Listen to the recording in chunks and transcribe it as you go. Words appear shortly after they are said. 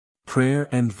Prayer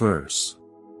and verse.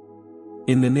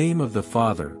 In the name of the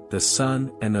Father, the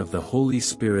Son, and of the Holy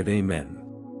Spirit. Amen.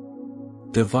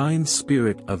 Divine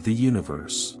Spirit of the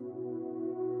universe,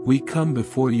 we come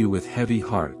before you with heavy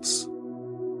hearts,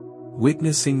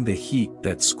 witnessing the heat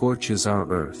that scorches our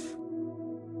earth,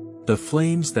 the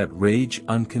flames that rage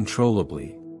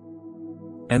uncontrollably,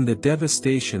 and the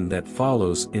devastation that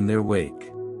follows in their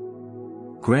wake.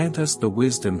 Grant us the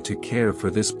wisdom to care for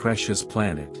this precious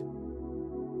planet,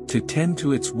 to tend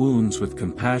to its wounds with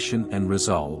compassion and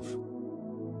resolve,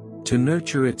 to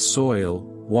nurture its soil,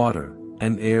 water,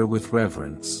 and air with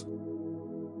reverence,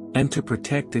 and to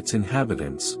protect its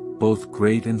inhabitants, both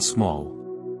great and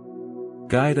small.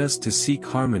 Guide us to seek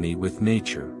harmony with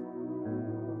nature,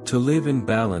 to live in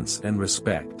balance and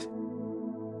respect,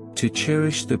 to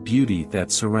cherish the beauty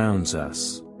that surrounds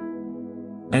us,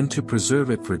 and to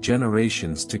preserve it for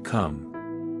generations to come.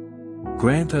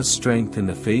 Grant us strength in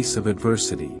the face of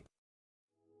adversity,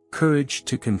 courage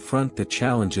to confront the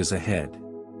challenges ahead,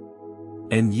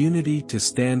 and unity to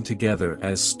stand together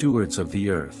as stewards of the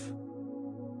earth.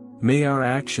 May our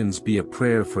actions be a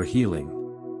prayer for healing,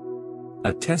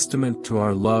 a testament to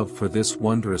our love for this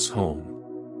wondrous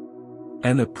home,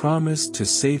 and a promise to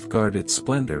safeguard its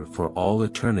splendor for all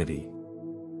eternity.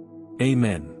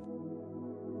 Amen.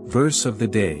 Verse of the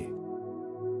day.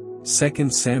 2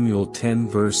 Samuel 10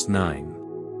 verse 9.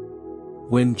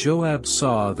 When Joab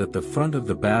saw that the front of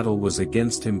the battle was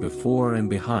against him before and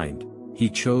behind, he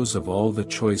chose of all the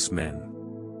choice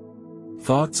men.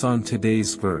 Thoughts on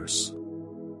today's verse.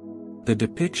 The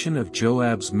depiction of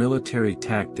Joab's military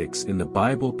tactics in the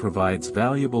Bible provides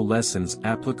valuable lessons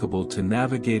applicable to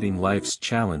navigating life's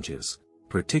challenges,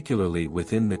 particularly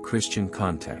within the Christian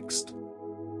context.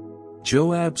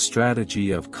 Joab's strategy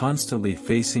of constantly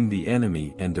facing the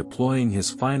enemy and deploying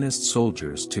his finest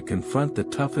soldiers to confront the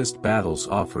toughest battles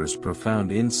offers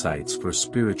profound insights for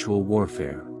spiritual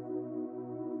warfare.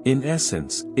 In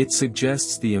essence, it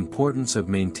suggests the importance of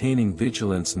maintaining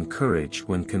vigilance and courage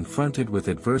when confronted with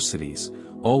adversities,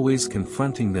 always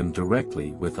confronting them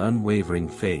directly with unwavering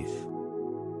faith.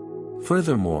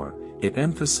 Furthermore, it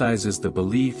emphasizes the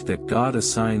belief that God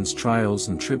assigns trials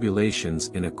and tribulations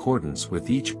in accordance with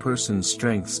each person's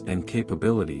strengths and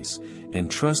capabilities,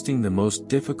 entrusting the most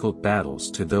difficult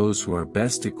battles to those who are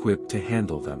best equipped to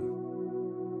handle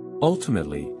them.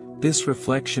 Ultimately, this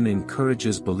reflection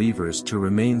encourages believers to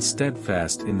remain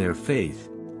steadfast in their faith,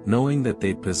 knowing that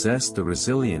they possess the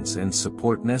resilience and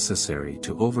support necessary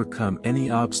to overcome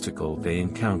any obstacle they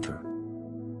encounter.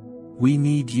 We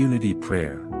need unity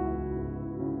prayer.